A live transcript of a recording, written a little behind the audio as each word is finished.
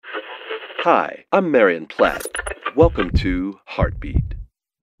Hi, I'm Marion Platt. Welcome to Heartbeat.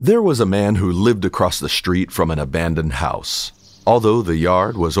 There was a man who lived across the street from an abandoned house. Although the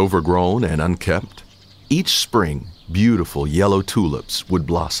yard was overgrown and unkept, each spring, beautiful yellow tulips would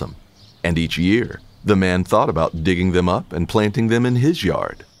blossom. And each year, the man thought about digging them up and planting them in his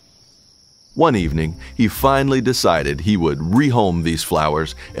yard. One evening, he finally decided he would rehome these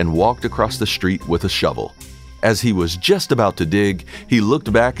flowers and walked across the street with a shovel. As he was just about to dig, he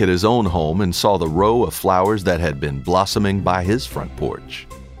looked back at his own home and saw the row of flowers that had been blossoming by his front porch.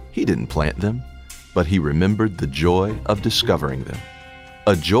 He didn't plant them, but he remembered the joy of discovering them.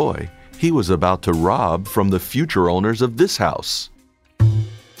 A joy he was about to rob from the future owners of this house.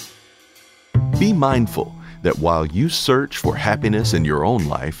 Be mindful that while you search for happiness in your own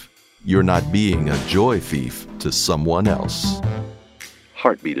life, you're not being a joy thief to someone else.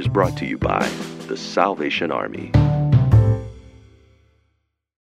 Heartbeat is brought to you by the Salvation Army.